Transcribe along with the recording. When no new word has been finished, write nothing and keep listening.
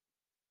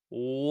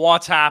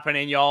What's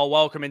happening, y'all?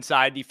 Welcome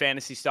inside the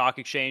Fantasy Stock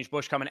Exchange.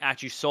 Bush coming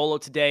at you solo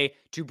today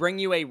to bring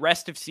you a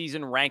rest of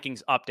season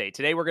rankings update.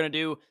 Today, we're going to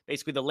do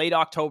basically the late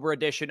October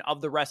edition of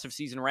the rest of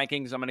season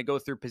rankings. I'm going to go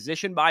through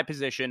position by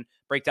position,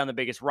 break down the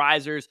biggest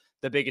risers,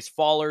 the biggest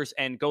fallers,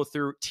 and go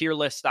through tier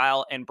list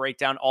style and break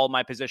down all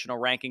my positional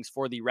rankings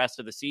for the rest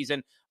of the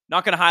season.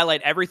 Not going to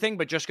highlight everything,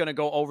 but just going to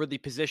go over the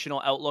positional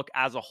outlook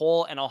as a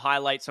whole, and I'll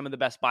highlight some of the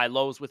best buy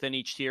lows within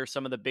each tier,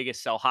 some of the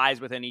biggest sell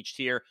highs within each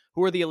tier,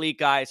 who are the elite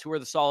guys, who are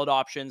the solid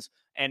options,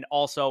 and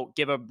also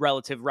give a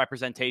relative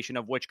representation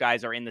of which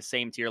guys are in the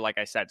same tier, like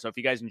I said. So if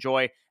you guys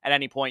enjoy at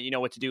any point, you know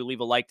what to do.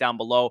 Leave a like down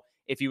below.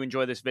 If you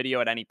enjoy this video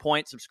at any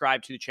point,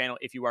 subscribe to the channel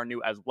if you are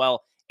new as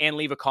well, and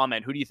leave a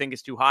comment. Who do you think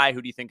is too high?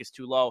 Who do you think is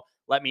too low?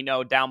 Let me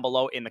know down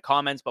below in the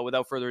comments. But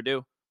without further ado,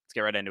 let's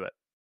get right into it.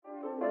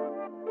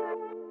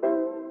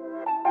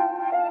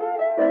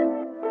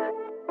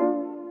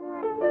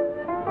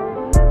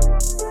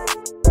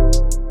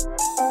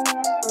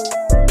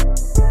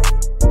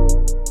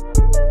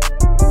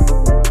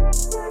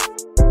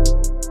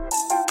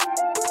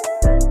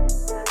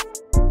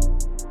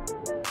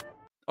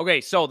 Okay,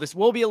 so this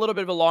will be a little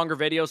bit of a longer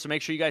video, so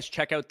make sure you guys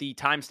check out the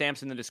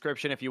timestamps in the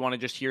description if you want to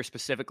just hear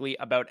specifically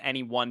about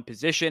any one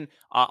position.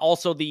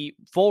 Also, the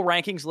full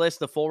rankings list,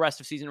 the full rest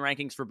of season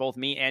rankings for both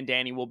me and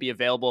Danny will be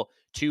available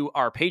to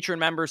our Patreon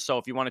members, so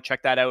if you want to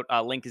check that out,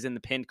 link is in the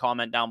pinned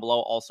comment down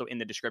below, also in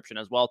the description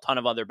as well. Ton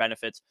of other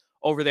benefits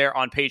over there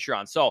on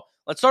Patreon. So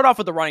let's start off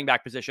with the running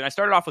back position. I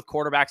started off with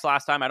quarterbacks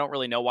last time. I don't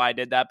really know why I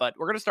did that, but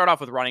we're going to start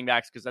off with running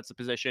backs because that's the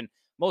position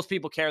most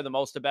people care the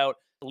most about.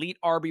 Elite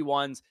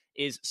RB1s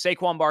is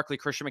Saquon Barkley,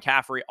 Christian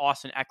McCaffrey,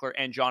 Austin Eckler,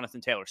 and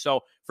Jonathan Taylor.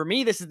 So for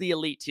me, this is the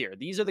elite tier.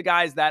 These are the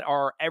guys that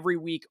are every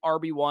week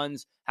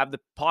RB1s, have the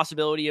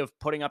possibility of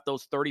putting up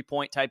those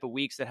 30-point type of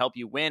weeks that help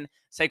you win.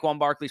 Saquon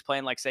Barkley's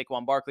playing like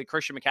Saquon Barkley.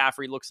 Christian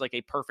McCaffrey looks like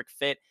a perfect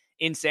fit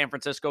in San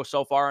Francisco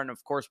so far. And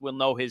of course, we'll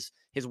know his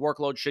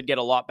workload should get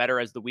a lot better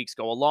as the weeks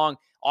go along.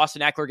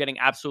 Austin Eckler getting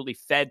absolutely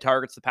fed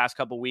targets the past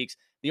couple weeks.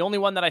 The only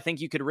one that I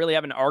think you could really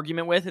have an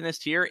argument with in this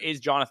tier is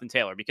Jonathan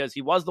Taylor, because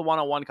he was the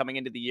one-on-one coming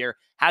into the year,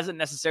 hasn't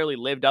necessarily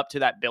lived up to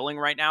that billing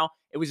right now.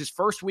 It was his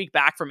first week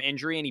back from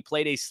injury, and he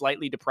played a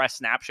slightly depressed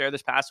snap share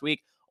this past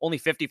week. Only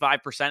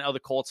 55% of the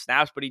Colts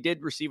snaps, but he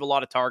did receive a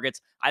lot of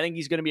targets. I think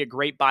he's going to be a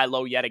great buy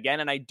low yet again,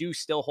 and I do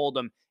still hold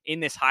him in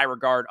this high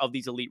regard of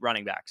these elite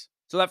running backs.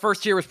 So that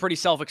first tier was pretty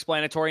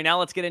self-explanatory. Now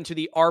let's get into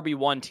the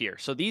RB1 tier.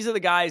 So these are the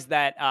guys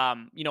that,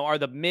 are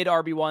the mid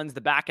RB1s,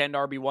 the back-end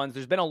RB1s.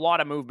 There's been a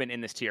lot of movement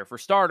in this tier. For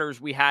starters,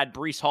 we had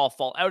Breece Hall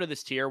fall out of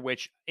this tier,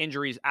 which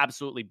injuries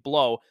absolutely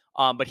blow.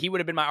 But he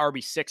would have been my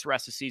RB6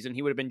 rest of the season.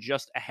 He would have been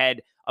just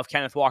ahead of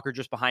Kenneth Walker,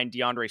 just behind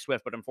DeAndre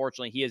Swift. But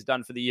unfortunately, he is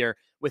done for the year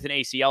with an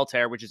ACL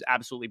tear, which is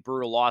absolutely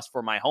brutal loss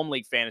for my home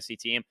league fantasy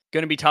team.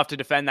 Going to be tough to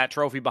defend that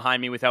trophy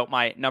behind me without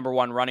my number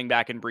one running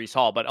back in Breece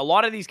Hall. But a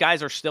lot of these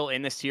guys are still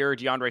in this tier.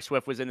 DeAndre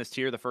Swift was in this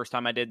tier the first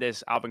time I did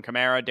this. Alvin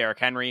Kamara, Derrick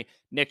Henry,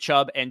 Nick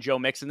Chubb, and Joe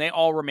Mixon. They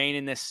all remain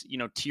in this,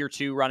 tier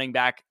 2 running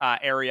back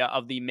area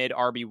of the mid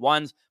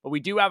RB1s. But we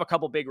do have a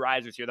couple big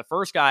risers here. The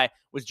first guy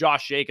was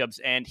Josh Jacobs,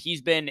 and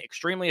he's been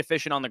extremely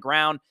efficient on the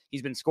ground.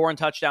 He's been scoring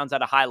touchdowns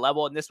at a high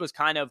level, and this was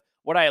kind of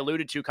what I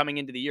alluded to coming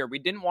into the year. We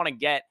didn't want to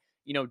get,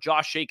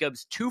 Josh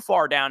Jacobs too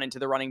far down into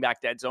the running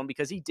back dead zone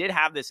because he did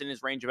have this in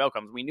his range of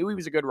outcomes. We knew he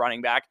was a good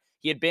running back.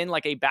 He had been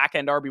like a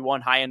back-end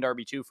RB1, high-end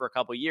RB2 for a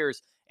couple of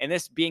years, and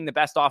this being the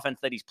best offense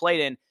that he's played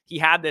in, he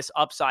had this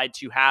upside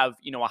to have,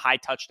 a high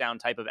touchdown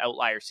type of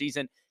outlier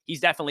season.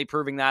 He's definitely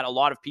proving that. A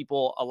lot of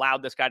people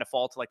allowed this guy to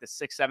fall to like the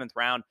 6th, 7th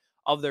round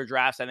of their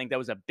drafts. I think that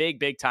was a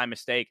big time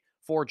mistake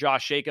for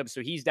Josh Jacobs.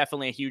 So he's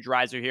definitely a huge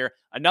riser here.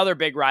 Another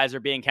big riser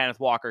being Kenneth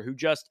Walker, who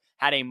just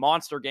had a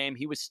monster game.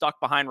 He was stuck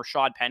behind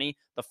Rashad Penny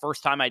the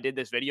first time I did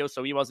this video,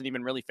 so he wasn't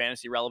even really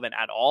fantasy relevant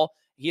at all.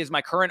 He is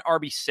my current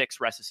RB6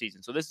 rest of the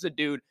season. So this is a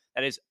dude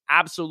that is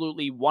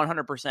absolutely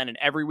 100% an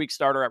every week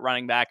starter at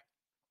running back.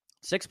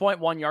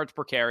 6.1 yards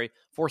per carry,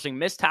 forcing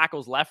missed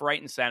tackles left, right,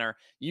 and center,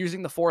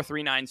 using the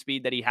 4.39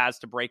 speed that he has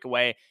to break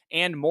away,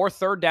 and more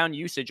third down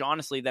usage,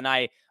 honestly, than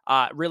I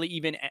really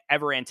even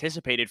ever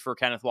anticipated for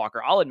Kenneth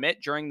Walker. I'll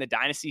admit, during the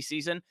dynasty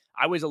season,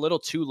 I was a little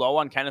too low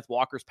on Kenneth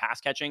Walker's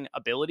pass catching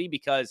ability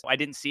because I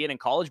didn't see it in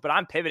college, but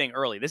I'm pivoting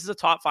early. This is a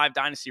top 5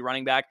 dynasty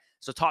running back,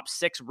 so top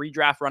 6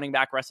 redraft running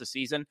back rest of the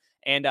season.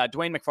 And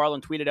Dwayne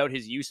McFarland tweeted out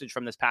his usage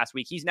from this past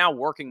week. He's now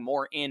working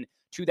more in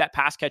to that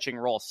pass catching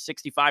role,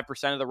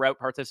 65% of the route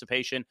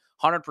participation,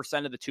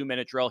 100% of the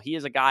 2-minute drill. He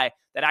is a guy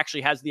that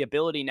actually has the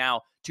ability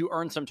now to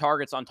earn some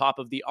targets on top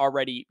of the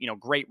already,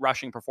 great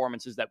rushing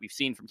performances that we've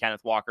seen from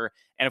Kenneth Walker.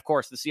 And of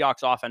course, the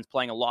Seahawks offense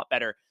playing a lot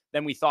better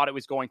than we thought it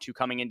was going to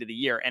coming into the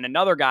year. And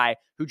another guy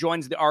who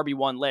joins the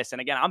RB1 list.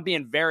 And again, I'm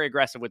being very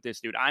aggressive with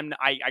this dude. I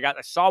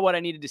saw what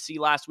I needed to see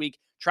last week.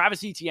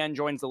 Travis Etienne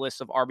joins the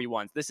list of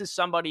RB1s. This is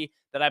somebody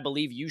that I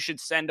believe you should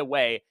send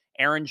away.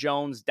 Aaron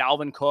Jones,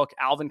 Dalvin Cook,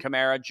 Alvin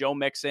Kamara, Joe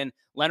Mixon,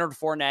 Leonard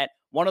Fournette,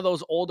 one of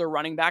those older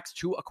running backs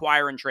to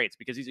acquire in trades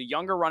because he's a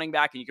younger running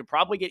back and you could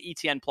probably get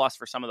ETN plus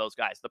for some of those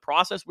guys. The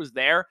process was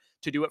there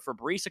to do it for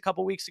Breece a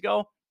couple weeks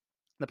ago.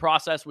 The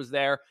process was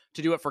there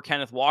to do it for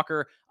Kenneth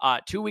Walker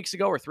 2 weeks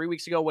ago or 3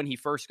 weeks ago when he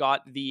first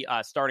got the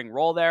starting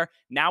role there.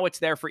 Now it's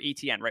there for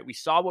ETN, right? We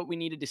saw what we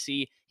needed to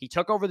see. He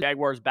took over the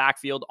Jaguars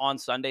backfield on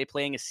Sunday,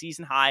 playing a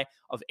season high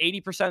of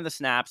 80% of the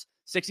snaps,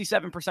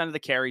 67% of the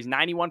carries,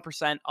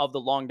 91% of the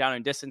long down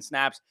and distance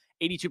snaps,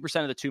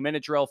 82% of the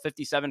 2-minute drill,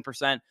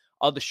 57%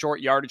 of the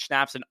short yardage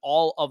snaps, and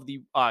all of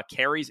the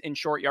carries in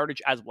short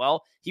yardage as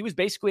well. He was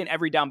basically an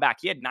every down back.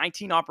 He had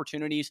 19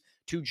 opportunities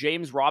to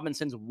James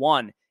Robinson's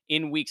 1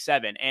 in week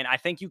 7. And I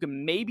think you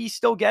can maybe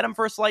still get him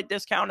for a slight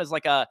discount as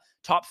like a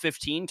top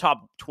 15,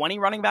 top 20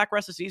 running back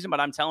rest of the season. But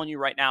I'm telling you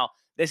right now,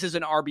 this is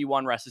an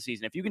RB1 rest of the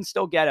season. If you can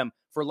still get him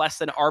for less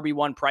than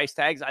RB1 price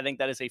tags, I think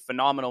that is a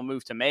phenomenal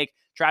move to make.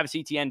 Travis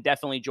Etienne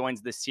definitely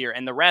joins this tier.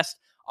 And the rest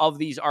of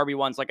these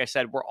RB1s, like I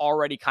said, we're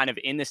already kind of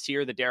in this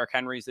tier. The Derrick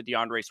Henrys, the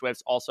DeAndre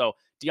Swifts. Also,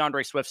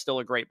 DeAndre Swift still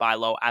a great buy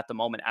low at the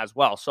moment as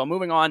well. So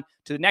moving on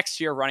to the next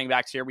tier of running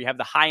backs here, we have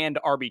the high-end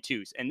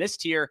RB2s. And this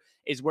tier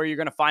is where you're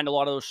going to find a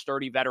lot of those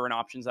sturdy veteran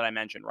options that I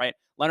mentioned, right?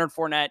 Leonard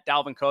Fournette,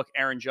 Dalvin Cook,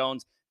 Aaron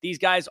Jones. These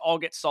guys all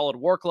get solid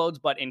workloads,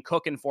 but in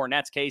Cook and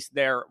Fournette's case,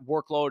 their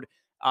workload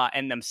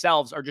and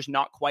themselves are just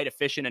not quite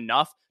efficient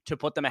enough to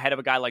put them ahead of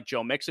a guy like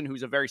Joe Mixon,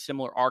 who's a very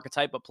similar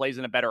archetype, but plays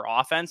in a better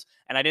offense.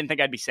 And I didn't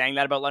think I'd be saying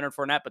that about Leonard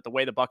Fournette, but the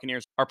way the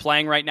Buccaneers are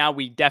playing right now,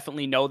 we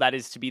definitely know that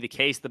is to be the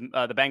case. The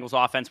Bengals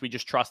offense, we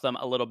just trust them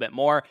a little bit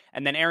more.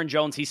 And then Aaron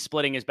Jones, he's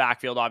splitting his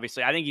backfield,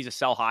 obviously. I think he's a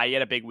sell high. He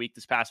had a big week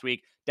this past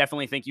week.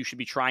 Definitely think you should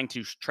be trying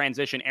to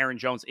transition Aaron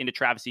Jones into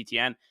Travis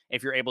Etienne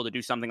if you're able to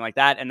do something like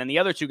that. And then the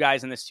other two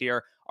guys in this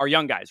tier are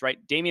young guys, right?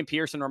 Dameon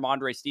Pierce and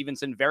Ramondre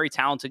Stevenson, very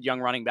talented young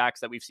running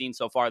backs that we've seen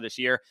so far this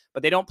year,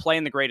 but they don't play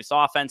in the greatest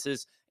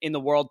offenses in the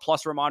world.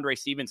 Plus, Ramondre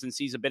Stevenson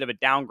sees a bit of a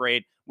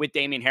downgrade with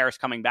Damian Harris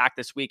coming back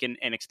this week and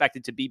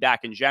expected to be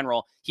back in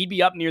general. He'd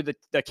be up near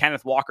the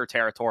Kenneth Walker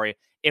territory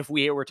if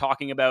we were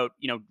talking about,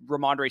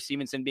 Ramondre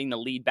Stevenson being the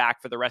lead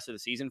back for the rest of the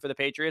season for the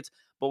Patriots.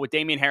 But with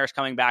Damian Harris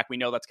coming back, we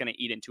know that's going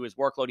to eat into his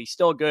workload. He's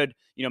still good,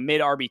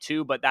 mid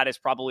RB2, but that is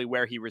probably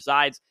where he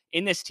resides.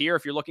 In this tier,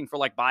 if you're looking for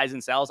like buys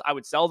and sells, I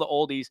would sell the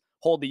oldies,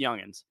 hold the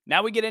youngins.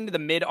 Now we get into the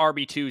mid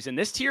RB2s, and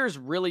this tier is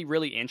really,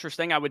 really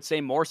interesting. I would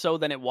say more so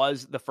than it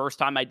was the first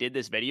time I did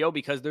this video,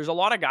 because there's a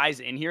lot of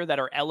guys in here that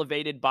are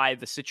elevated by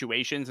the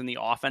situations and the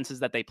offenses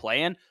that they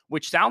play in,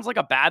 which sounds like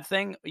a bad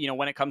thing,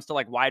 when it comes to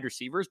like wide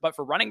receivers. But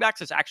for running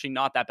backs, it's actually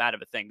not that bad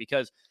of a thing,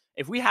 because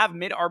if we have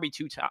mid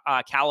RB2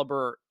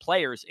 caliber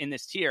players in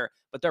this tier,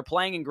 but they're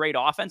playing in great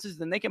offenses,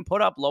 then they can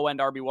put up low end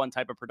RB1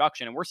 type of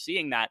production. And we're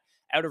seeing that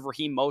out of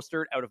Raheem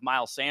Mostert, out of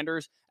Miles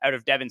Sanders, out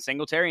of Devin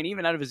Singletary, and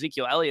even out of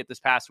Ezekiel Elliott this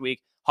past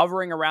week,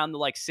 hovering around the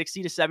like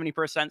 60 to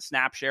 70%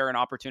 snap share and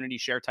opportunity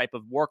share type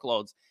of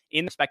workloads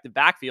in respective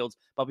backfields.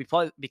 But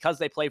because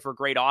they play for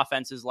great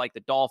offenses like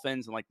the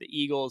Dolphins and like the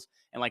Eagles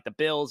and like the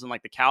Bills and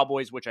like the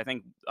Cowboys, which I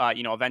think,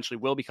 eventually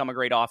will become a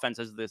great offense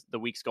as the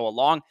weeks go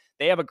along,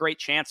 they have a great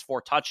chance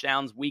for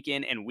touchdowns week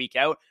in and week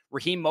out.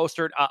 Raheem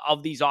Mostert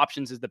of these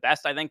options is the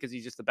best, I think, because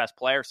he's just the best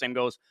player. Same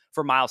goes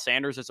for Miles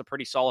Sanders. It's a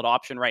pretty solid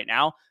option right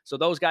now. So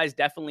those guys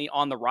definitely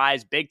on the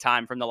rise big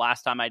time from the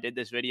last time I did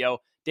this video.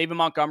 David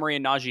Montgomery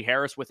and Najee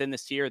Harris within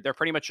this tier, they're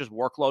pretty much just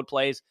workload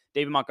plays.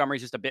 David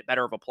Montgomery's just a bit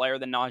better of a player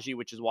than Najee,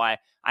 which is why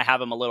I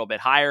have him a little bit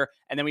higher.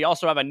 And then we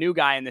also have a new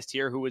guy in this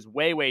tier who was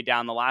way, way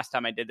down the last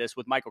time I did this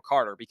with Michael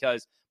Carter,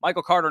 because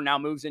Michael Carter now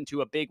moves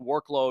into a big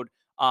workload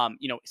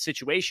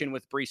situation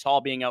with Breece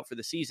Hall being out for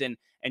the season.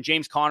 And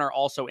James Conner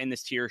also in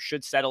this tier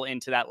should settle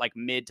into that like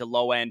mid to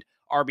low end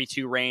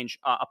RB2 range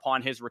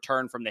upon his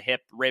return from the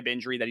hip rib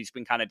injury that he's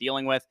been kind of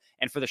dealing with.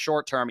 And for the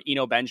short term,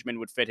 Eno Benjamin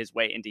would fit his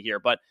way into here.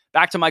 But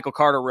back to Michael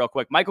Carter real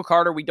quick. Michael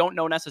Carter, we don't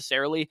know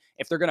necessarily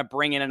if they're going to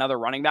bring in another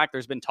running back.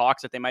 There's been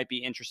talks that they might be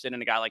interested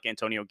in a guy like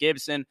Antonio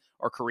Gibson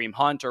or Kareem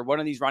Hunt or one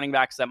of these running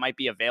backs that might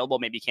be available.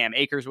 Maybe Cam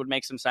Akers would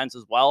make some sense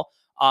as well.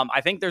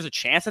 I think there's a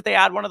chance that they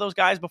add one of those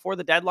guys before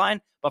the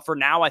deadline. But for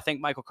now, I think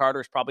Michael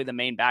Carter is probably the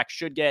main back,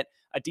 should get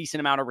a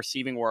decent amount of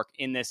receiving work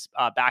in this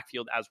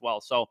backfield as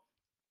well. So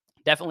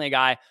definitely a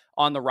guy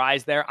on the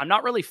rise there. I'm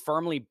not really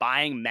firmly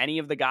buying many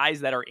of the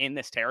guys that are in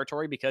this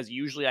territory, because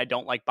usually I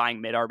don't like buying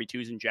mid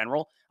RB2s in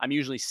general. I'm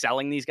usually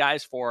selling these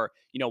guys for,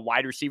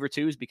 wide receiver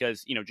twos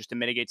because, just to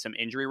mitigate some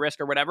injury risk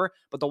or whatever.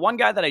 But the one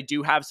guy that I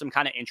do have some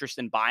kind of interest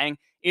in buying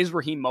is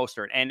Raheem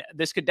Mostert. And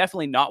this could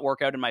definitely not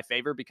work out in my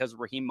favor, because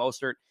Raheem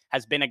Mostert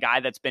has been a guy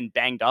that's been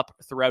banged up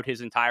throughout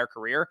his entire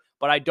career.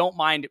 But I don't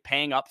mind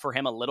paying up for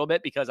him a little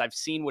bit, because I've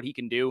seen what he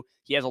can do.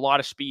 He has a lot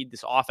of speed.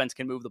 This offense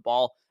can move the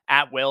ball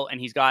at will, and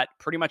he's got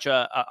pretty much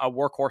a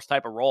workhorse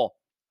type of role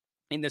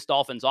in this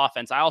Dolphins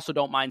offense. I also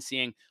don't mind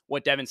seeing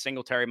what Devin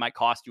Singletary might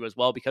cost you as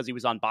well, because he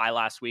was on bye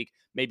last week.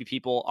 Maybe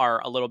people are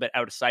a little bit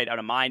out of sight, out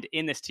of mind.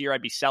 In this tier,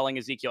 I'd be selling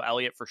Ezekiel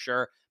Elliott for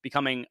sure,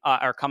 coming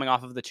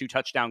off of the 2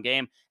 touchdown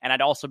game. And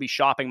I'd also be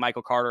shopping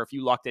Michael Carter if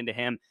you lucked into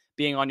him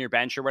being on your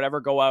bench or whatever,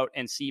 go out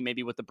and see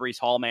maybe what the Breece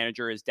Hall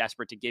manager is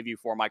desperate to give you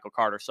for Michael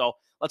Carter. So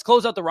let's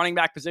close out the running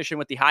back position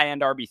with the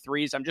high-end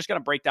RB3s. I'm just going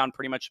to break down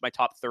pretty much my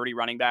top 30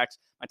 running backs,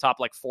 my top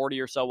like 40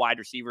 or so wide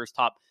receivers,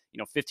 top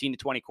 15 to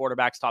 20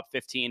 quarterbacks, top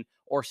 15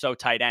 or so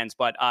tight ends.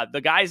 But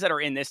the guys that are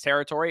in this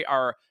territory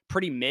are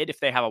pretty mid if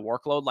they have a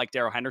workload, like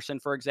Darrell Henderson,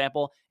 for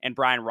example, and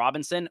Brian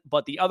Robinson.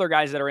 But the other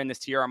guys that are in this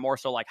tier are more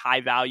so like high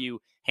value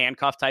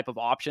handcuff type of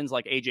options,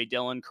 like AJ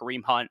Dillon,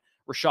 Kareem Hunt,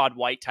 Rashad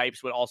White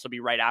types would also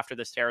be right after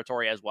this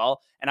territory as well.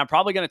 And I'm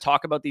probably going to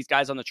talk about these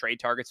guys on the trade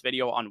targets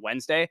video on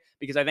Wednesday,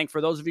 because I think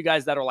for those of you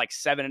guys that are like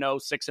 7-0,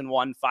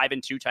 6-1,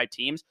 5-2 type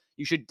teams,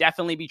 you should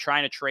definitely be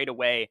trying to trade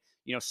away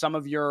some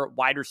of your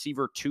wide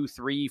receiver 2,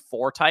 3,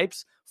 4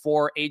 types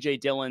for AJ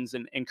Dillons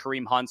and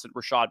Kareem Hunts and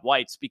Rashad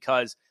Whites,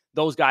 because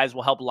those guys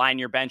will help line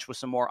your bench with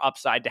some more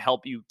upside to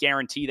help you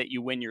guarantee that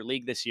you win your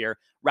league this year,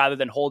 rather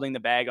than holding the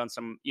bag on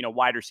some,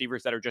 wide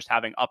receivers that are just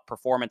having up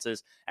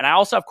performances. And I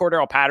also have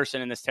Cordero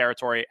Patterson in this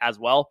territory as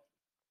well,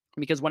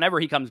 because whenever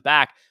he comes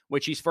back,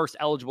 which he's first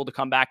eligible to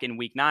come back in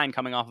week 9,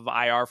 coming off of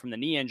IR from the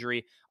knee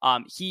injury,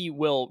 he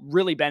will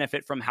really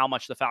benefit from how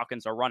much the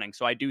Falcons are running.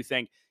 So I do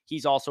think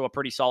he's also a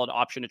pretty solid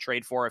option to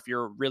trade for if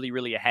you're really,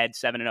 really ahead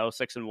 7-0,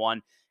 6-1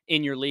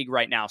 in your league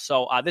right now.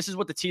 So this is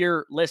what the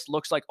tier list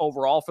looks like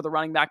overall for the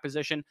running back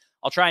position.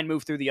 I'll try and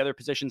move through the other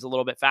positions a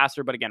little bit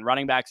faster, but again,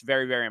 running backs,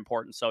 very, very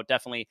important. So it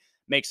definitely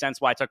makes sense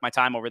why I took my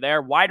time over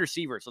there. Wide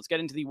receivers. Let's get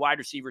into the wide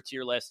receiver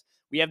tier list.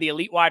 We have the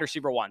elite wide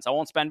receiver ones. I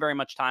won't spend very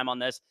much time on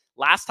this.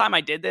 Last time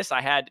I did this,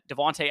 I had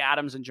Devontae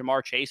Adams and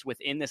Jamar Chase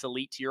within this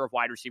elite tier of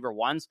wide receiver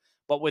ones.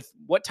 But with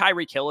what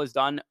Tyreek Hill has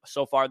done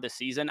so far this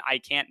season, I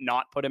can't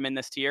not put him in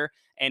this tier,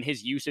 and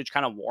his usage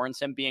kind of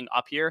warrants him being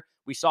up here.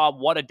 We saw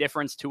what a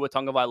difference Tua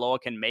Tagovailoa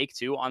can make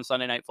too on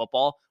Sunday Night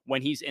Football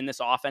when he's in this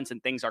offense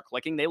and things are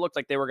clicking. They looked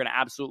like they were going to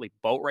absolutely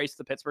boat race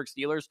the Pittsburgh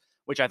Steelers,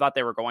 which I thought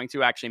they were going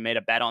to. Actually made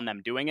a bet on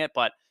them doing it,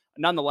 but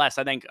nonetheless,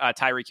 I think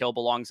Tyreek Hill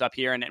belongs up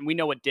here, and we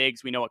know what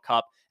Diggs, we know what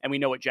Kupp, and we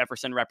know what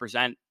Jefferson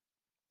represent.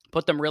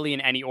 Put them really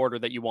in any order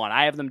that you want.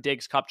 I have them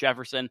Diggs, Kupp,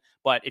 Jefferson,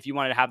 but if you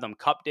wanted to have them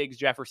Kupp, Diggs,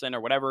 Jefferson,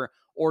 or whatever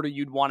order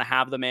you'd want to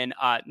have them in,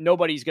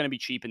 nobody's going to be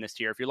cheap in this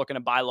tier. If you're looking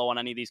to buy low on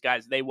any of these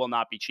guys, they will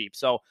not be cheap.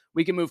 So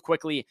we can move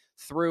quickly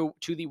through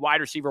to the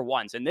wide receiver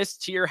ones. And this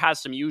tier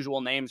has some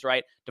usual names,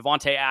 right?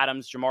 Devontae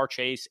Adams, Jamar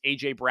Chase,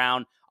 A.J.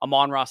 Brown,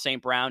 Amon-Ra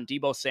St. Brown,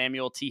 Deebo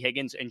Samuel, T.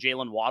 Higgins, and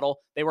Jalen Waddle.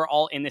 They were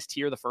all in this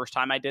tier the first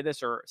time I did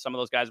this, or some of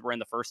those guys were in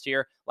the first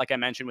tier, like I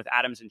mentioned with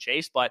Adams and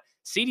Chase. But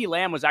CeeDee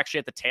Lamb was actually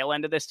at the tail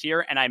end of this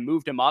tier, and I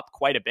moved him up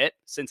quite a bit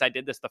since I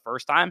did this the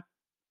first time,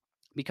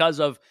 because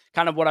of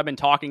kind of what I've been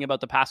talking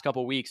about the past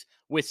couple of weeks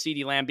with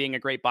CeeDee Lamb being a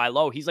great buy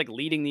low. He's like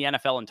leading the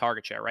NFL in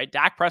target share, right?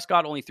 Dak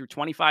Prescott only threw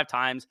 25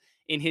 times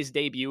in his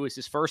debut. It was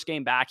his first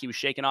game back. He was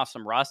shaking off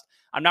some rust.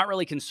 I'm not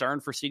really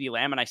concerned for CeeDee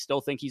Lamb, and I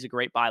still think he's a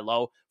great buy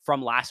low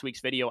from last week's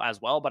video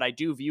as well, but I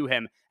do view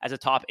him as a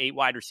top 8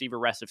 wide receiver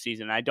rest of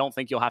season, and I don't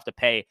think you'll have to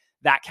pay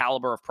that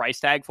caliber of price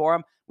tag for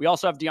him. We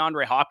also have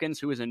DeAndre Hopkins,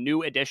 who is a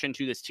new addition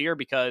to this tier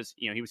because,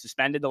 he was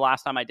suspended the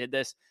last time I did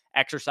this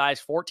exercise.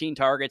 14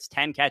 targets,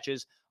 10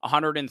 catches,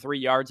 103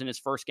 yards in his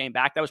first game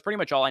back. That was pretty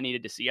much all I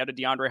needed to see out of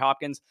DeAndre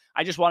Hopkins.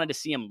 I just wanted to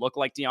see him look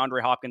like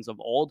DeAndre Hopkins of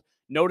old.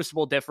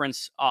 Noticeable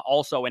difference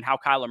also in how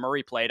Kyler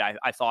Murray played,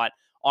 I thought,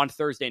 on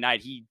Thursday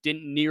night. He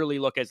didn't nearly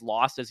look as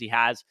lost as he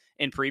has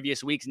in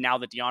previous weeks now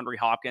that DeAndre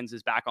Hopkins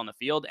is back on the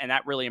field, and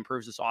that really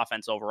improves this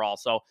offense overall.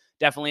 So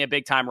definitely a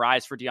big-time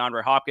rise for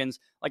DeAndre Hopkins.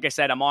 Like I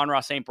said, Amon-Ra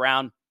St.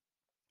 Brown,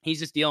 he's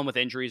just dealing with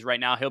injuries right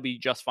now. He'll be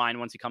just fine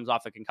once he comes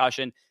off the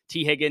concussion.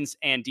 T. Higgins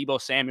and Deebo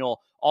Samuel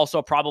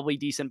also probably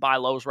decent buy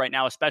lows right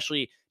now,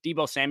 especially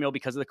Deebo Samuel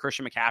because of the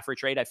Christian McCaffrey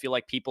trade. I feel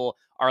like people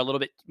are a little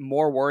bit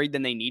more worried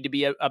than they need to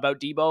be about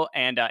Deebo.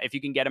 And if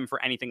you can get him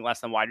for anything less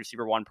than wide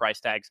receiver 1 price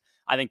tags,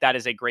 I think that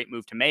is a great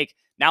move to make.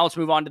 Now let's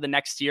move on to the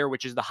next tier,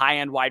 which is the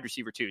high-end wide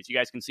receiver 2s. You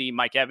guys can see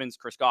Mike Evans,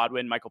 Chris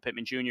Godwin, Michael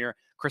Pittman Jr.,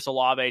 Chris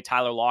Olave,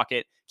 Tyler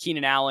Lockett,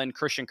 Keenan Allen,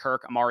 Christian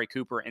Kirk, Amari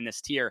Cooper in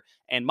this tier.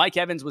 And Mike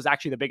Evans was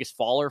actually the biggest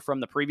faller from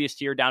the previous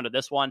tier down to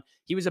this one.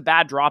 He was a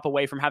bad drop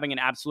away from having an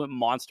absolute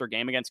monster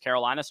game against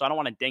Carolina, so I don't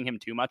want to ding him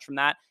too much from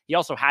that. He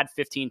also had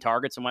 15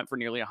 targets and went for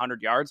nearly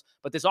 100 yards,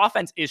 but this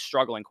offense is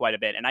struggling quite a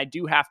bit, and I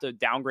do have to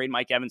downgrade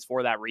Mike Evans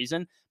for that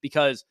reason,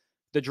 because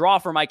the draw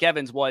for Mike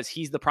Evans was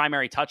he's the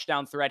primary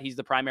touchdown threat. He's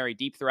the primary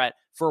deep threat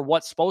for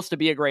what's supposed to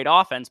be a great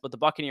offense, but the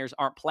Buccaneers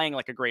aren't playing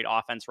like a great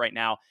offense right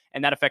now,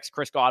 and that affects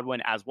Chris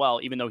Godwin as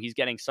well. Even though he's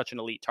getting such an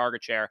elite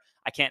target share,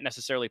 I can't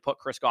necessarily put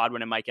Chris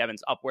Godwin and Mike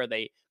Evans up where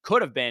they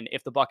could have been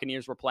if the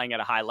Buccaneers were playing at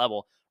a high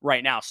level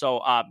right now.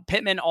 So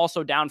Pittman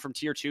also down from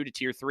tier 2 to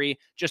tier 3,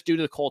 just due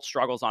to the Colts'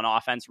 struggles on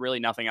offense. Really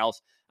nothing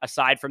else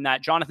aside from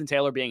that. Jonathan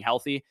Taylor being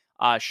healthy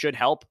should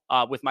help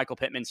with Michael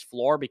Pittman's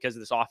floor, because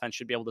this offense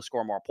should be able to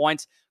score more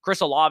points.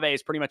 Chris Olave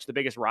is pretty much the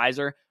biggest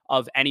riser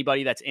of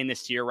anybody that's in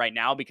this tier right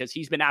now, because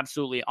he's been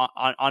absolutely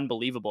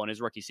unbelievable in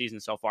his rookie season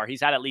so far.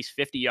 He's had at least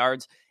 50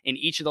 yards in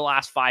each of the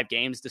last 5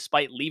 games,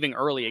 despite leaving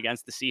early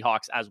against the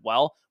Seahawks as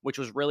well, which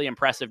was really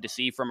impressive to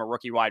see from a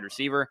rookie wide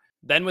receiver.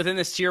 Then within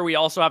this tier, we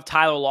also have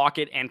Tyler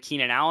Lockett and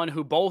Keenan Allen,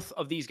 who both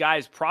of these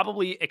guys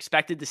probably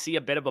expected to see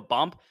a bit of a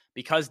bump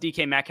because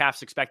DK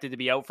Metcalf's expected to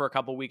be out for a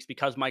couple weeks,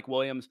 because Mike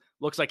Williams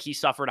looks like he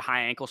suffered a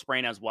high ankle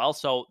sprain as well.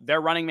 So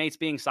their running mates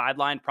being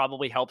sidelined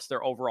probably helps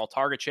their overall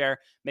target share,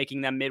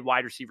 making them mid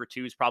wide receiver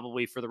twos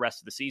probably for the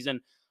rest of the season.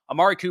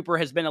 Amari Cooper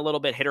has been a little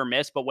bit hit or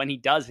miss, but when he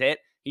does hit,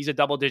 he's a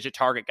double-digit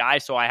target guy,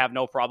 so I have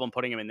no problem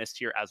putting him in this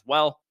tier as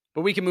well.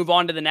 But we can move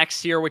on to the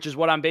next tier, which is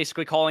what I'm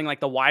basically calling like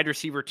the wide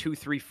receiver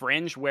 2-3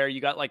 fringe, where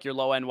you got like your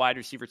low-end wide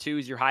receiver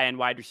 2s, your high-end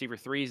wide receiver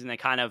 3s, and they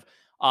kind of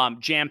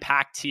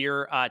jam-packed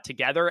tier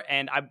together.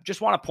 And I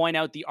just want to point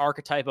out the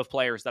archetype of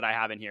players that I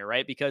have in here,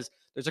 right? Because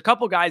there's a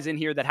couple guys in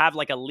here that have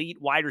like elite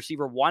wide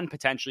receiver 1,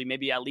 potentially,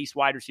 maybe at least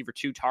wide receiver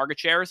 2 target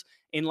shares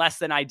in less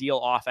than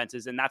ideal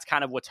offenses. And that's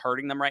kind of what's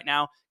hurting them right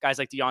now. Guys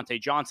like Deontay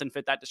Johnson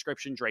fit that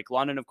description. Drake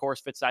London, of course,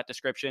 fits that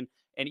description.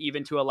 And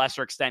even to a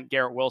lesser extent,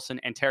 Garrett Wilson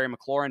and Terry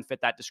McLaurin fit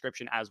that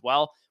description as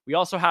well. We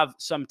also have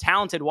some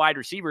talented wide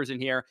receivers in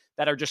here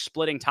that are just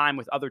splitting time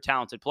with other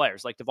talented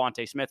players, like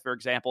Devontae Smith, for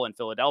example, in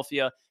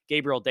Philadelphia,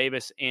 Gabriel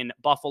Davis in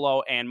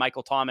Buffalo, and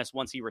Michael Thomas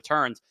once he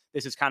returns.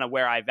 This is kind of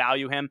where I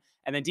value him.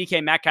 And then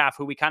DK Metcalf,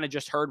 who we kind of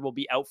just heard will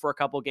be out for a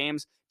couple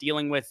games,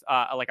 dealing with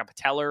like a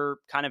patellar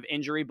kind of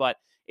injury, but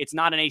it's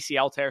not an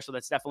ACL tear, so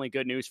that's definitely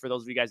good news for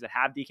those of you guys that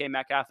have DK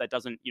Metcalf. That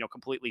doesn't,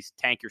 completely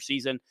tank your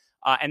season.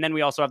 And then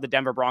we also have the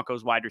Denver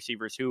Broncos wide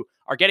receivers who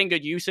are getting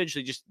good usage.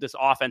 This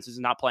offense is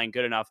not playing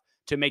good enough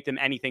to make them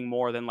anything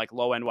more than like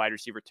low-end wide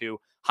receiver 2,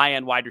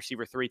 high-end wide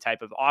receiver 3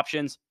 type of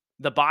options.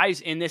 The buys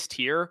in this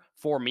tier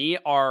for me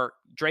are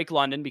Drake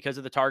London because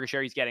of the target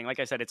share he's getting. Like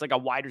I said, it's like a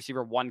wide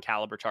receiver 1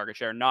 caliber target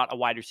share, not a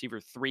wide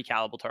receiver 3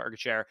 caliber target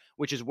share,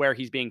 which is where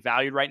he's being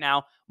valued right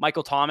now.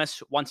 Michael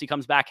Thomas, once he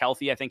comes back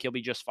healthy, I think he'll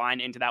be just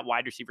fine into that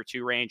wide receiver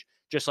 2 range,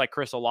 just like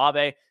Chris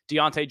Olave.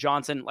 Deontay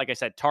Johnson, like I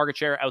said, target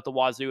share out the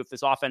wazoo. If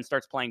this offense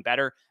starts playing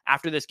better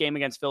after this game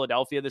against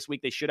Philadelphia this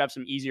week, they should have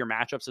some easier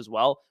matchups as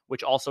well,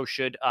 which also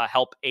should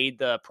help aid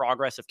the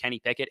progress of Kenny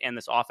Pickett and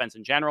this offense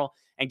in general.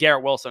 And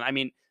Garrett Wilson,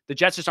 the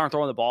Jets just aren't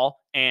throwing the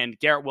ball, and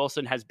Garrett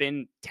Wilson has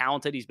been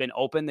talented. He's been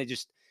open.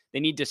 They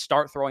need to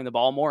start throwing the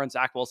ball more, and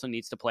Zach Wilson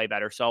needs to play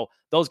better. So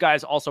those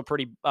guys also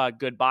pretty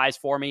good buys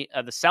for me.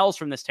 The sells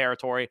from this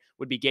territory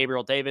would be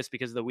Gabriel Davis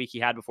because of the week he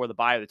had before the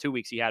bye, or the 2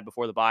 weeks he had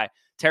before the bye.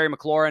 Terry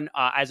McLaurin,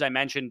 as I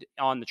mentioned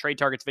on the Trade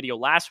Targets video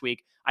last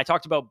week, I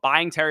talked about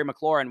buying Terry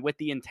McLaurin with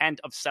the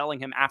intent of selling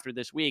him after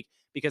this week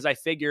because I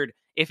figured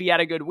if he had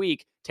a good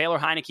week, Taylor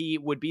Heinicke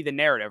would be the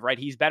narrative, right?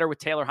 He's better with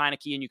Taylor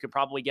Heinicke, and you could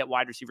probably get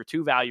wide receiver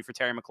 2 value for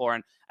Terry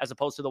McLaurin as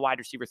opposed to the wide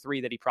receiver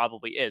 3 that he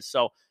probably is.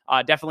 So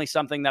definitely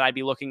something that I'd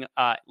be looking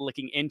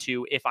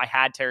into if I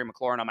had Terry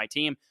McLaurin on my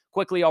team.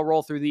 Quickly, I'll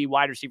roll through the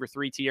wide receiver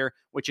 3 tier,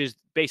 which is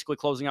basically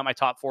closing out my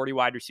top 40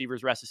 wide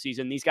receivers rest of the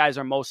season. These guys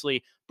are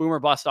mostly boomer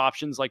bust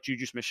options like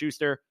Juju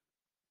Smith-Schuster,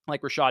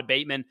 like Rashad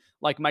Bateman,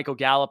 like Michael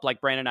Gallup, like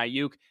Brandon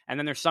Ayuk. And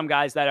then there's some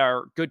guys that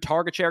are good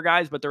target share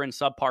guys, but they're in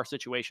subpar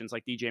situations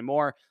like DJ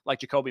Moore, like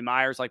Jacoby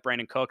Myers, like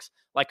Brandon Cooks,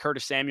 like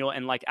Curtis Samuel,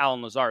 and like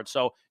Alan Lazard.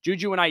 So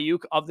Juju and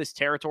Ayuk of this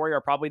territory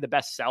are probably the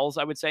best sells,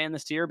 I would say, in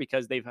this tier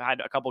because they've had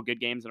a couple good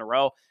games in a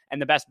row.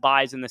 And the best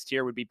buys in this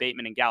tier would be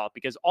Bateman and Gallup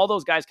because all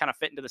those guys kind of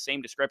fit into the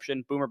same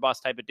description, boomer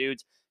bust type of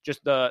dudes.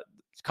 Just the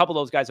couple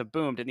of those guys have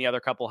boomed and the other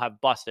couple have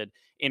busted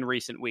in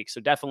recent weeks. So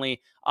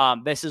definitely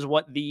this is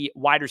what the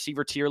wide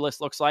receiver tier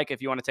list looks like.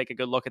 If you want to take a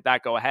good look at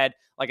that, go ahead.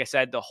 Like I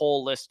said, the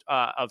whole list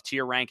of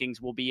tier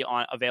rankings will be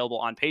available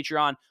on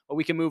Patreon, but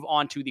we can move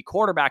on to the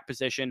quarterback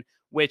position,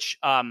 which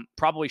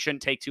probably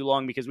shouldn't take too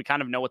long because we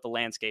kind of know what the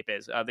landscape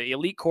is. The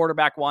elite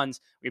quarterback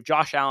ones, we have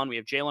Josh Allen, we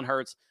have Jalen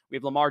Hurts, we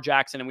have Lamar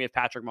Jackson, and we have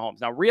Patrick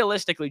Mahomes. Now,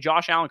 realistically,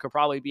 Josh Allen could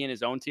probably be in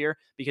his own tier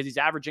because he's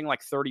averaging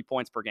like 30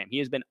 points per game. He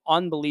has been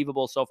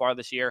unbelievable so far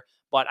this year,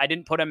 but I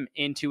didn't put him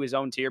into his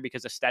own tier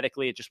because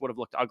aesthetically it just would have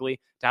looked ugly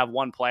to have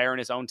one player in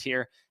his own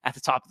tier at the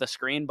top of the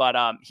screen, but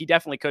he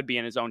definitely could be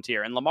in his own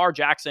tier. And Lamar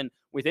Jackson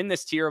within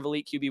this tier of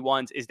elite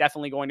QB1s is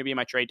definitely going to be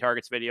my trade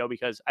targets video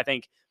because I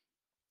think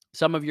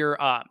some of your,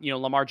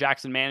 Lamar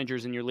Jackson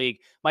managers in your league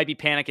might be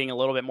panicking a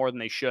little bit more than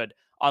they should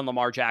on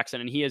Lamar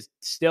Jackson. And he is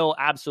still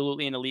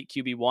absolutely an elite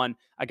QB1,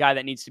 a guy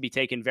that needs to be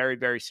taken very,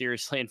 very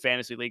seriously in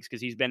fantasy leagues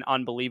because he's been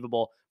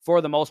unbelievable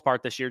for the most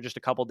part this year, just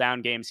a couple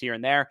down games here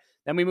and there.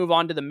 Then we move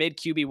on to the mid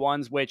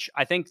QB1s, which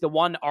I think the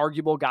one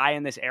arguable guy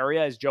in this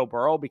area is Joe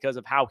Burrow because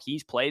of how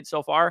he's played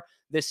so far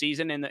this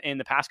season in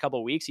the past couple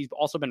of weeks. He's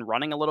also been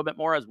running a little bit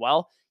more as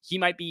well. He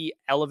might be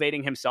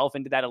elevating himself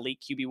into that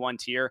elite QB1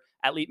 tier,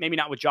 at least maybe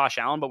not with Josh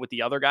Allen, but with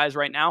the other guys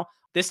right now.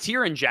 This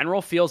tier in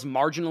general feels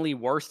marginally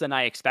worse than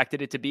I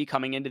expected it to be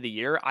coming into the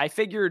year. I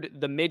figured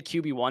the mid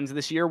QB1s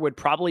this year would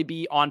probably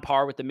be on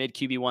par with the mid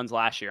QB1s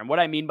last year. And what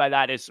I mean by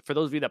that is for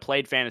those of you that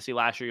played fantasy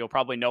last year, you'll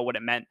probably know what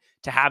it meant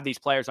to have these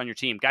players on your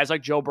team. Guys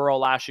like Joe Burrow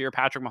last year,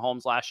 Patrick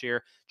Mahomes last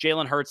year,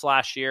 Jalen Hurts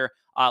last year,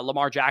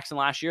 Lamar Jackson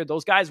last year.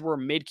 Those guys were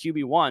mid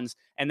QB1s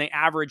and they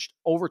averaged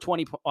over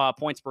 20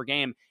 points per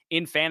game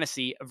in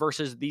fantasy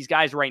versus these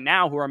guys right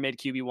now who are mid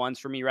QB1s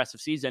for me rest of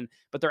season,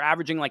 but they're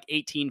averaging like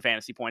 18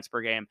 fantasy points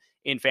per game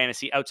in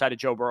fantasy outside of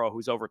Joe Burrow,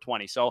 who's over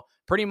 20. So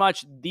pretty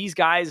much these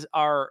guys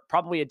are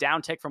probably a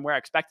downtick from where I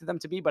expected them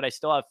to be, but I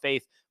still have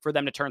faith for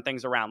them to turn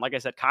things around. Like I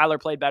said,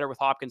 Kyler played better with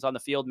Hopkins on the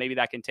field. Maybe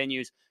that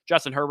continues.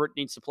 Justin Herbert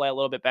needs to play a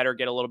little bit better,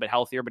 get a little bit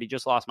healthier, but he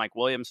just lost Mike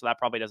Williams, so that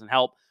probably doesn't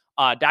help.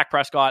 Dak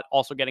Prescott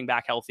also getting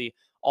back healthy.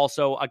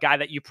 Also, a guy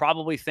that you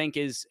probably think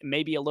is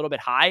maybe a little bit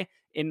high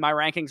in my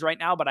rankings right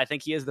now, but I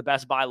think he is the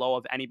best buy low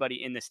of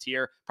anybody in this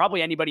tier,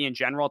 probably anybody in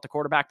general at the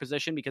quarterback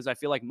position, because I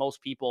feel like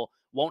most people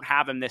won't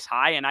have him this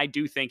high. And I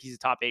do think he's a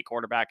top 8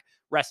 quarterback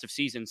rest of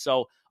season.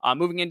 So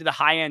moving into the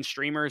high end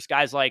streamers,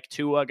 guys like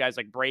Tua, guys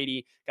like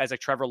Brady, guys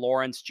like Trevor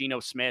Lawrence, Geno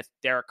Smith,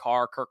 Derek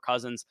Carr, Kirk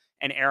Cousins,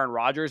 and Aaron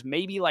Rodgers,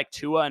 maybe like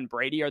Tua and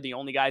Brady are the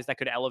only guys that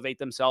could elevate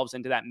themselves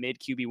into that mid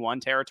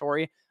QB1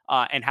 territory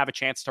and have a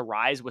chance to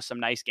rise with some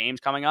nice games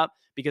coming up,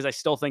 because I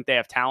still think they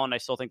have talent. I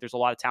still think there's a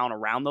lot of talent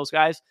around those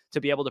guys to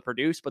be able to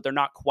produce, but they're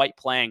not quite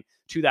playing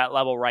to that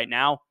level right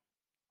now.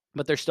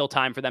 But there's still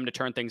time for them to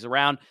turn things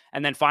around.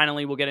 And then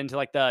finally, we'll get into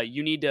like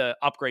you need to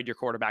upgrade your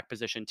quarterback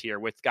position tier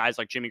with guys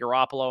like Jimmy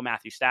Garoppolo,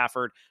 Matthew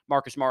Stafford,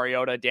 Marcus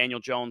Mariota,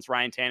 Daniel Jones,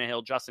 Ryan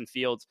Tannehill, Justin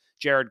Fields,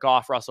 Jared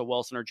Goff, Russell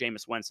Wilson, or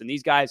Jameis Winston.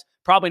 These guys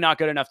probably not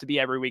good enough to be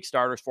every week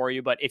starters for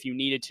you, but if you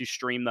needed to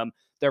stream them,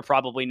 they're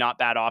probably not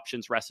bad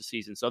options rest of the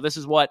season. So this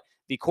is what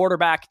the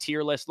quarterback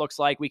tier list looks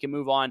like. We can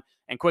move on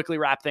and quickly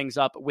wrap things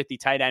up with the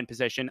tight end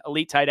position.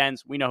 Elite tight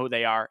ends, we know who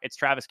they are. It's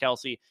Travis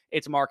Kelce.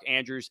 It's Mark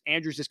Andrews.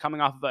 Andrews is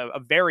coming off of a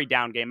very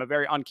down game, a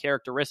very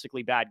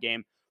uncharacteristically bad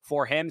game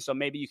for him. So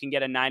maybe you can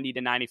get a 90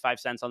 to 95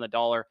 cents on the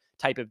dollar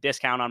type of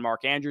discount on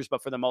Mark Andrews.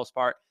 But for the most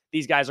part,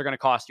 these guys are going to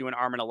cost you an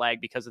arm and a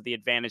leg because of the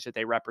advantage that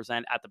they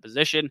represent at the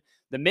position.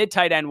 The mid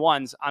tight end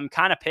ones, I'm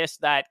kind of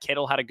pissed that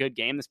Kittle had a good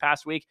game this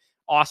past week.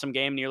 Awesome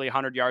game, nearly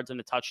 100 yards and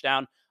a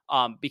touchdown.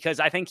 Because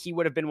I think he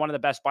would have been one of the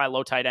best buy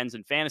low tight ends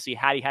in fantasy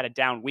had he had a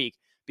down week.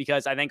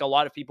 Because I think a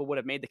lot of people would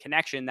have made the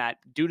connection that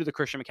due to the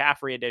Christian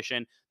McCaffrey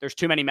addition, there's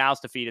too many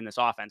mouths to feed in this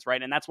offense,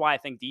 right? And that's why I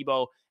think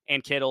Debo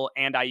and Kittle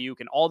and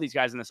Ayuk and all these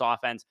guys in this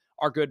offense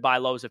are good buy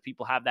lows if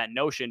people have that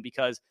notion,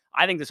 because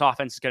I think this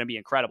offense is going to be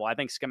incredible. I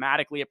think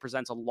schematically it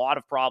presents a lot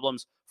of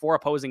problems for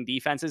opposing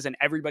defenses, and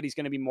everybody's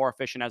going to be more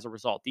efficient as a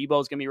result.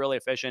 Debo's going to be really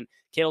efficient.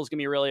 Kittle's going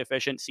to be really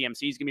efficient.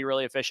 CMC's going to be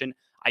really efficient.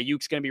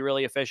 Ayuk's going to be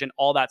really efficient.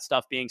 All that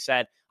stuff being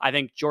said, I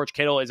think George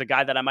Kittle is a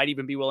guy that I might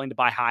even be willing to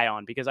buy high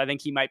on, because I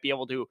think he might be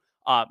able to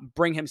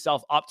bring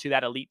himself up to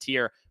that elite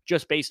tier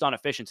just based on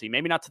efficiency.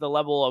 Maybe not to the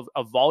level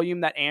of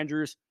volume that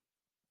Andrews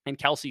and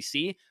Kelce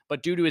see,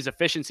 but due to his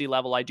efficiency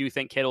level, I do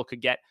think Kittle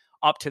could get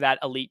up to that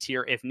elite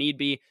tier if need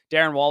be.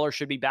 Darren Waller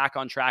should be back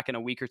on track in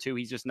a week or two.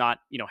 He's just not,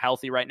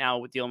 healthy right now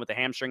with dealing with the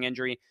hamstring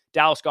injury.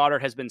 Dallas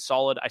Goedert has been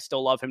solid. I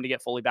still love him to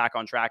get fully back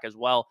on track as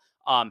well.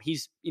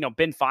 He's,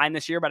 been fine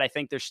this year, but I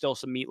think there's still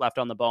some meat left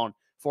on the bone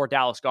for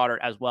Dallas Goedert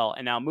as well.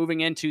 And now moving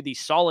into the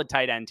solid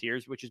tight end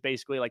tiers, which is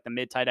basically like the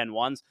mid tight end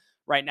ones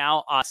right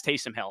now, it's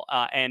Taysom Hill.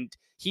 And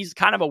he's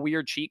kind of a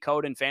weird cheat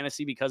code in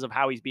fantasy because of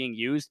how he's being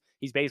used.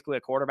 He's basically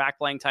a quarterback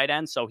playing tight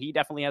end, so he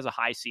definitely has a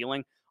high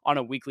ceiling on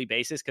a weekly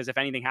basis, because if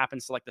anything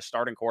happens to like the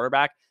starting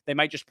quarterback, they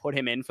might just put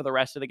him in for the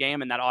rest of the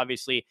game. And that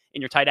obviously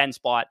in your tight end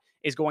spot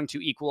is going to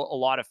equal a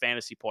lot of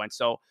fantasy points.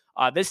 So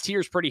this tier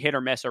is pretty hit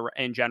or miss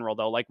in general,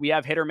 though. Like we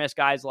have hit or miss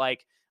guys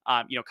like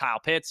Kyle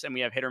Pitts, and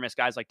we have hit or miss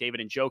guys like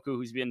David Njoku,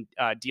 who's been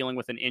dealing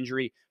with an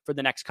injury for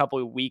the next couple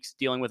of weeks,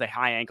 dealing with a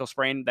high ankle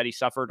sprain that he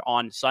suffered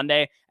on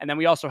Sunday. And then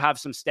we also have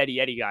some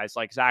steady Eddie guys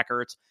like Zach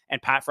Ertz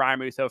and Pat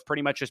Freiermuth, who have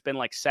pretty much just been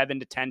like 7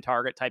 to 10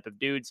 target type of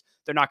dudes.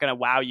 They're not going to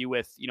wow you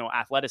with,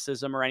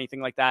 athleticism or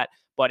anything like that.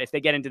 But if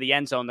they get into the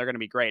end zone, they're going to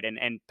be great.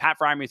 And Pat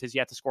Freiermuth has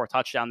yet to score a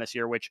touchdown this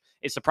year, which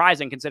is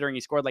surprising considering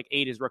he scored like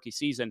 8 his rookie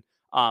season.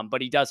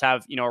 But he does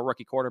have, a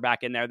rookie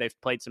quarterback in there.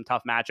 They've played some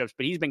tough matchups,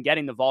 but he's been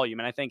getting the volume.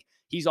 And I think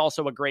he's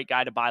also a great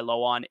guy to buy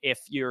low on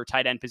if your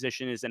tight end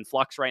position is in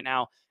flux right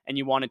now and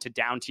you wanted to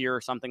down tier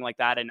or something like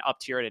that and up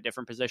tier at a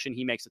different position.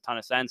 He makes a ton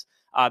of sense.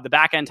 The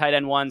back end tight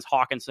end ones,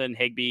 Hawkinson,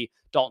 Higbee,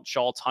 Dalton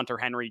Schultz, Hunter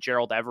Henry,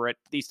 Gerald Everett,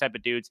 these type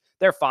of dudes,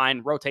 they're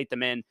fine. Rotate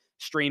them in,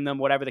 stream them,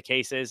 whatever the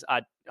case is.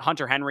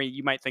 Hunter Henry,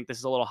 you might think this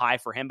is a little high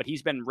for him, but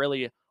he's been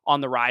really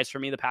on the rise for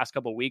me the past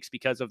couple of weeks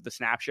because of the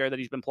snap share that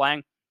he's been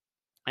playing.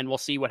 And we'll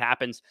see what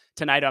happens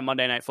tonight on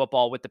Monday Night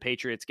Football with the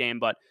Patriots game.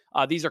 But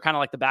these are kind of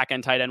like the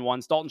back-end tight end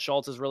ones. Dalton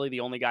Schultz is really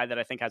the only guy that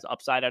I think has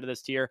upside out of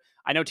this tier.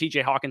 I know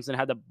TJ Hawkinson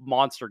had the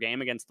monster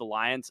game against the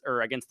Lions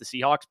or against the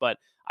Seahawks, but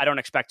I don't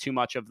expect too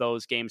much of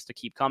those games to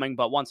keep coming.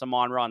 But once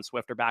Amon-Ra and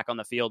Swift are back on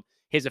the field,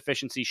 his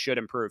efficiency should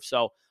improve.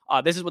 So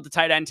this is what the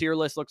tight end tier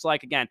list looks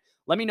like. Again,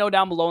 let me know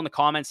down below in the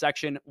comments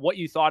section what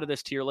you thought of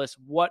this tier list.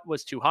 What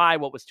was too high?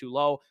 What was too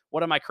low?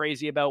 What am I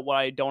crazy about?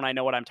 Why don't I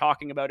know what I'm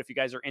talking about? If you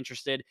guys are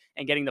interested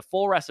in getting the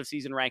full rest of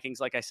season rankings,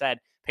 like I said,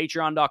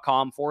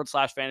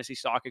 patreon.com/fantasy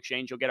stock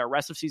exchange. You'll get our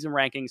rest of season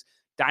rankings.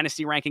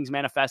 Dynasty Rankings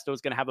Manifesto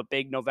is going to have a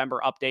big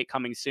November update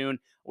coming soon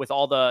with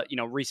all the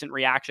recent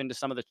reaction to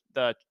some of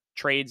the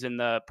trades and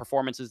the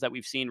performances that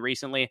we've seen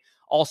recently.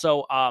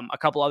 Also, a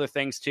couple other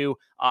things too.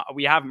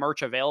 We have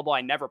merch available.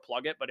 I never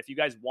plug it, but if you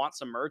guys want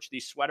some merch,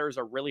 these sweaters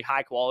are really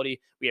high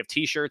quality. We have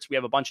t-shirts. We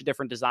have a bunch of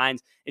different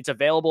designs. It's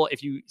available.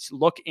 If you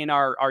look in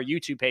our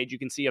YouTube page, you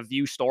can see a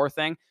view store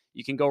thing.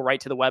 you can go right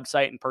to the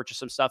website and purchase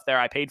some stuff there.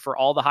 I paid for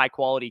all the high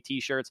quality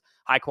t-shirts,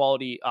 high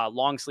quality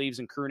long sleeves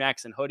and crew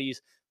necks and hoodies.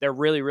 They're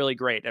really, really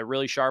great. They're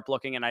really sharp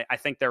looking, and I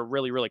think they're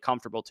really, really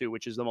comfortable too,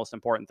 which is the most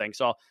important thing.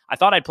 So I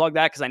thought I'd plug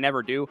that because I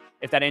never do.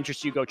 If that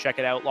interests you, go check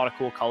it out. A lot of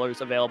cool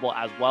colors available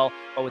as well.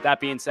 But with that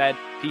being said,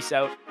 peace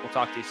out. We'll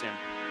talk to you soon.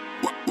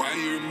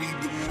 Wire me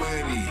the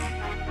money.